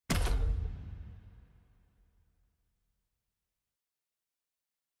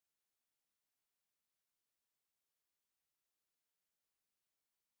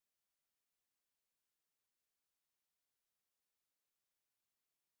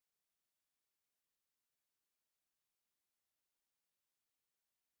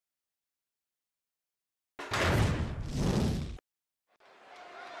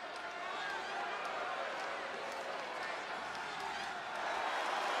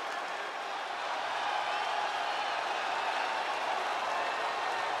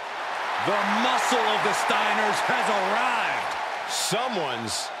The muscle of the Steiners has arrived.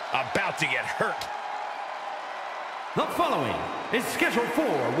 Someone's about to get hurt. The following is scheduled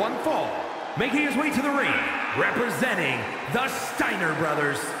for one fall. Making his way to the ring, representing the Steiner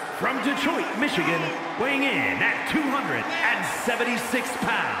brothers from Detroit, Michigan, weighing in at 276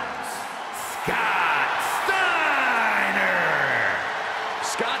 pounds, Scott Steiner.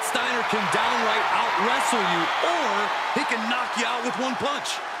 Scott Steiner can downright out-wrestle you, or he can knock you out with one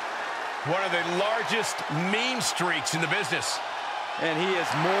punch. One of the largest mean streaks in the business. And he is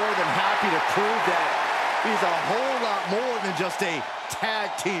more than happy to prove that he's a whole lot more than just a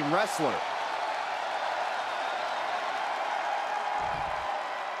tag team wrestler.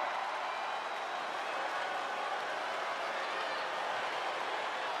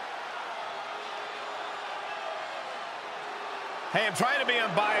 Hey, I'm trying to be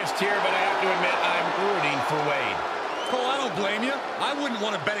unbiased here, but I have to admit I'm rooting for Wade. Cole, I don't blame you. I wouldn't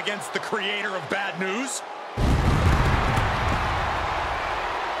want to bet against the creator of bad news.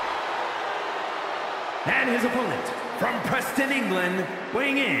 And his opponent, from Preston, England,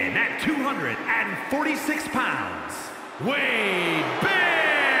 weighing in at 246 pounds, Wade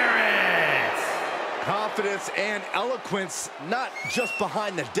Barrett. Confidence and eloquence, not just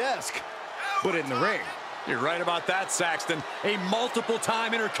behind the desk, but in the ring. You're right about that, Saxton. A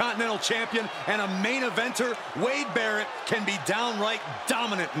multiple-time Intercontinental Champion and a main eventer, Wade Barrett can be downright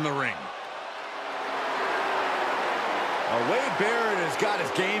dominant in the ring. Wade Barrett has got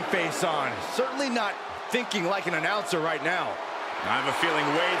his game face on. Certainly not thinking like an announcer right now. I have a feeling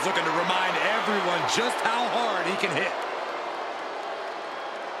Wade's looking to remind everyone just how hard he can hit.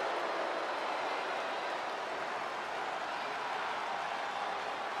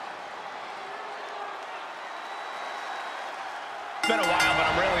 It's been a while, but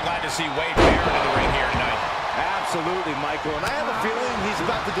I'm really glad to see Wade Barrett in the ring here tonight. Absolutely, Michael. And I have a feeling he's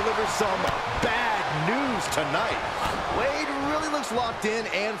about to deliver some bad news tonight. Wade really looks locked in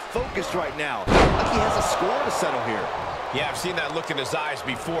and focused right now. Like he has a score to settle here. Yeah, I've seen that look in his eyes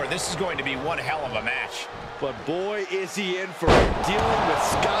before. This is going to be one hell of a match. But boy, is he in for it, dealing with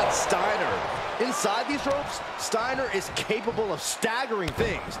Scott Steiner. Inside these ropes, Steiner is capable of staggering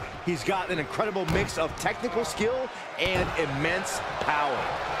things. He's got an incredible mix of technical skill and immense power.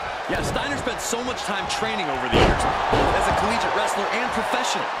 Yeah, Steiner spent so much time training over the years, both as a collegiate wrestler and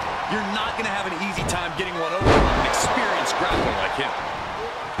professional. You're not going to have an easy time getting one over on an experienced grappler like him.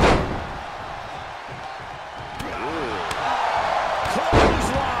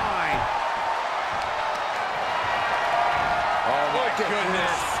 Clothesline! Oh, my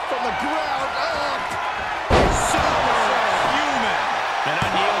goodness. From the ground up! Superhuman! An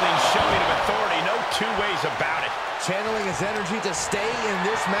unyielding showing of authority, no two ways about it. Channeling his energy to stay in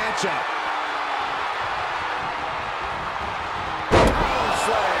this matchup.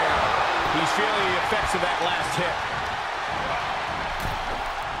 He's feeling the effects of that last hit.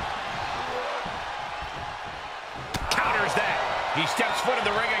 Counters that. He steps foot in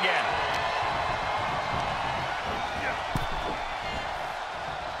the ring again.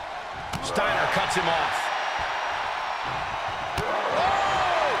 Steiner cuts him off.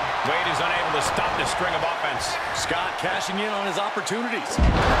 Wade is unable to stop this string of offense. Scott cashing in on his opportunities.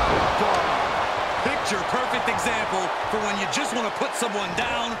 Picture-perfect example for when you just want to put someone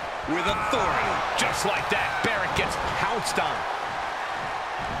down with authority. Just like that, Barrett gets pounced on.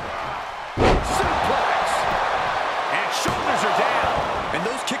 Suplex! And shoulders are down. And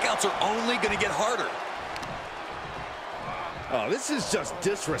those kickouts are only going to get harder. Oh, this is just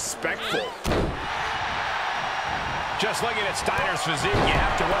disrespectful. Just looking at Steiner's physique, you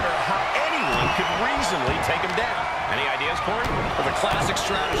have to wonder how anyone could reasonably take him down. Any ideas, Corey? Well, the classic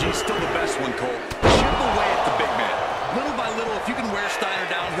strategy is still the best one, Cole. Chip away at the big man. Little by little, if you can wear Steiner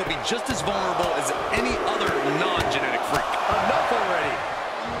down, he'll be just as vulnerable as any other non-genetic freak. Enough already.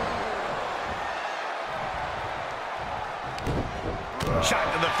 Shot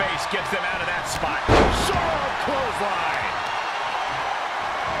to the face gets them out of that spot. Sharp clothesline.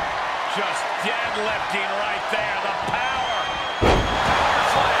 Just deadlifting right there. The power. Power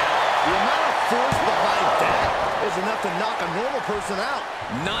slam. The amount of force behind that is enough to knock a normal person out.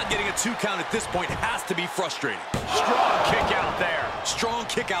 Not getting a 2 count at this point has to be frustrating. Strong kick out there. Strong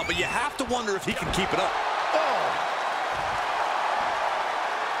kick out, but you have to wonder if he can keep it up. Oh.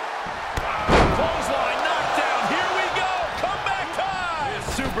 Clothesline knocked down. Here we go. Comeback time. This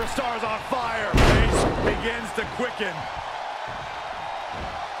superstar's on fire. Pace begins to quicken.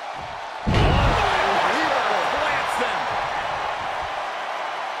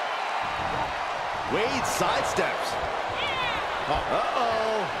 Wade sidesteps.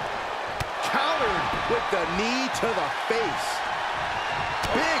 Uh-oh. Countered with the knee to the face.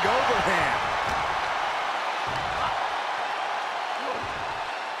 Big overhand.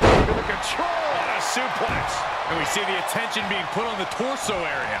 Under the control. On a suplex. And we see the attention being put on the torso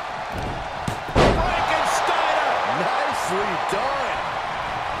area. Frankensteiner. Nicely done.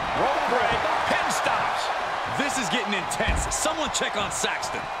 Rope break. Pin stops. This is getting intense. Someone check on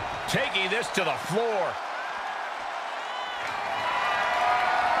Saxton. Taking this to the floor.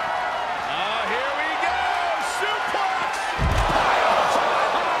 Here we go. Suplex.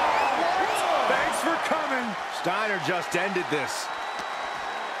 Thanks for coming. Steiner just ended this.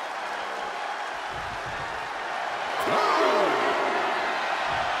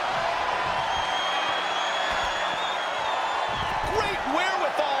 Great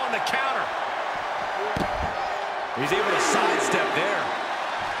wherewithal on the counter. He's able to sidestep there.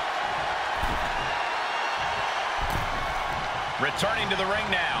 Returning to the ring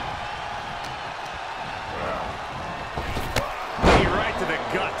now. Knee right to the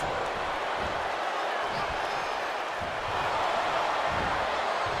gut.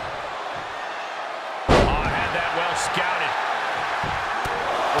 Oh, had that well scouted.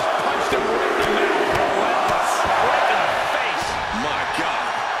 Just punched him right in the mouth. Relentless. Right in the face. My God.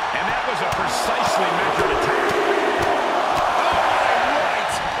 And that was a precisely measured attack. Oh,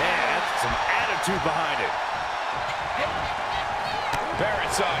 right. Man, that's some attitude behind it.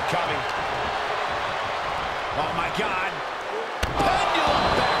 Barrett saw it coming. Oh, my God. Pendulum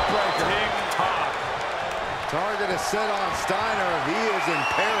backbreaker. Tick-tock. Target is set on Steiner. He is in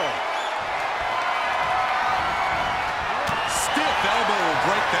peril. Stiff elbow will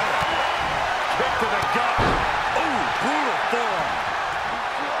break that up. Kick to the gut. Ooh, brutal forearm.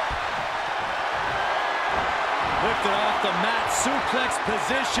 Lifted off the mat, suplex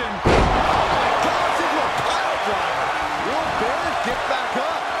position. Oh, my God, this is a pile driver. Will Barrett get back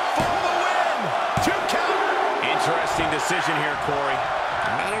up For the win. 2 count. Interesting decision here, Corey.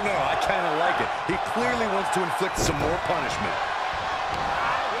 I don't know, I kind of like it. He clearly wants to inflict some more punishment.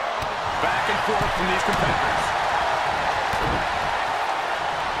 Back and forth from these competitors.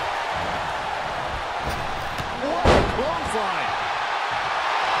 What a clothesline.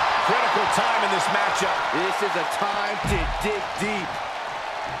 Critical time in this matchup. This is a time to dig deep.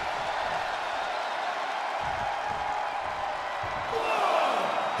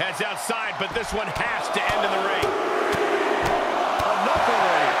 Heads outside, but this one has to end in the ring. Enough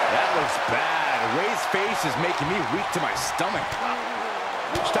already. That looks bad. Ray's face is making me weak to my stomach.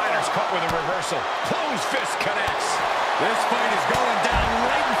 Steiner's caught with a reversal. Closed fist connects. This fight is going down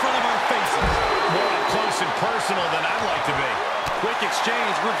right in front of our faces. More up close and personal than I'd like to be. Quick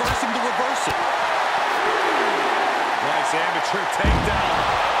exchange, reversing the reversal. Nice amateur takedown.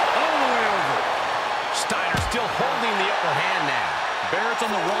 All the way over. Steiner still holding the upper hand now. Barrett's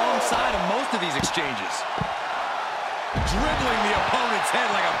on the wrong side of most of these exchanges. Dribbling the opponent's head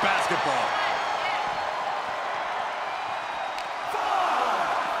like a basketball.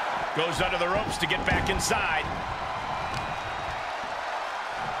 Goes under the ropes to get back inside.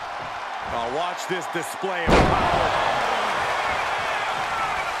 Oh, watch this display of power.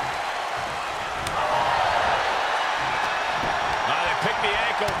 They pick the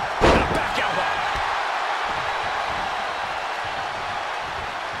ankle. And a back elbow.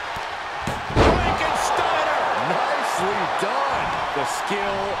 Frankensteiner. Nicely done. The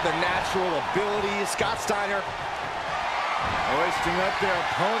skill, the natural ability. Scott Steiner hoisting up their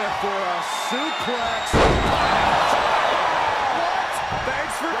opponent for a suplex. What?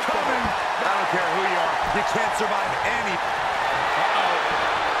 Thanks for coming. I don't care who you are. You can't survive any.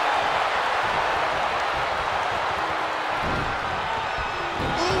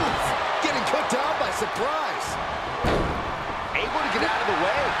 Oof! Getting cooked out by surprise. Able to get out of the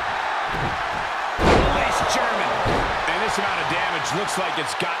way. Nice German. And this amount of damage looks like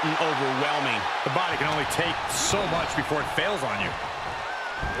it's gotten overwhelming. The body can only take so much before it fails on you.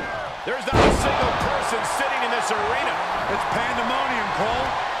 There's not a single person sitting in this arena. It's pandemonium, Cole.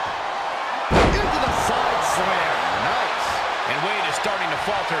 Into the side slam. Nice. And Wade is starting to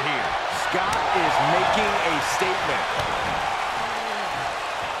falter here. Scott is making a statement.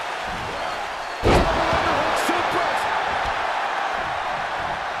 Suplex.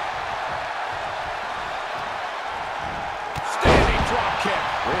 Standing drop kick.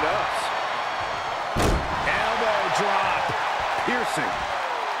 Great ups. Elbow drop. Piercing.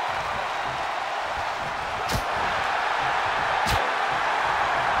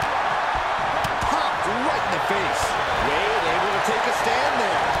 Popped right in the face. Wade able to take a stand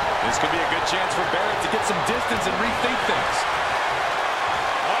there. This could be a good chance for Barrett to get some distance and rethink things.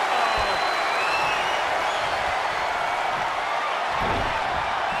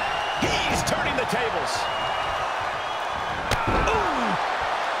 He's turning the tables. Ooh!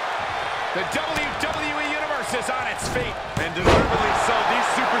 The WWE Universe is on its feet. And deservedly so. These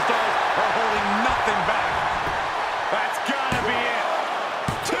superstars are holding nothing back. That's gotta be it.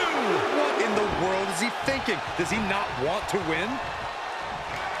 2. What in the world is he thinking? Does he not want to win?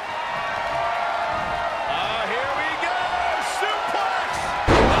 Here we go. Suplex.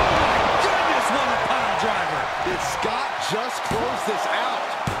 Oh my goodness, what a pile driver. Did Scott just close this out?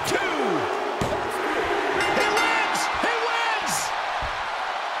 2. He wins! He wins!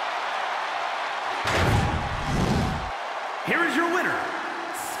 Here is your winner,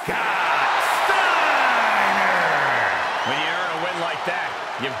 Scott Steiner. When you earn a win like that,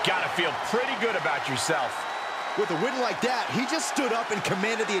 you've got to feel pretty good about yourself. With a win like that, he just stood up and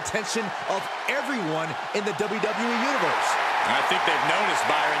commanded the attention of everyone in the WWE Universe. I think they've noticed,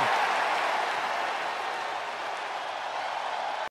 Byron.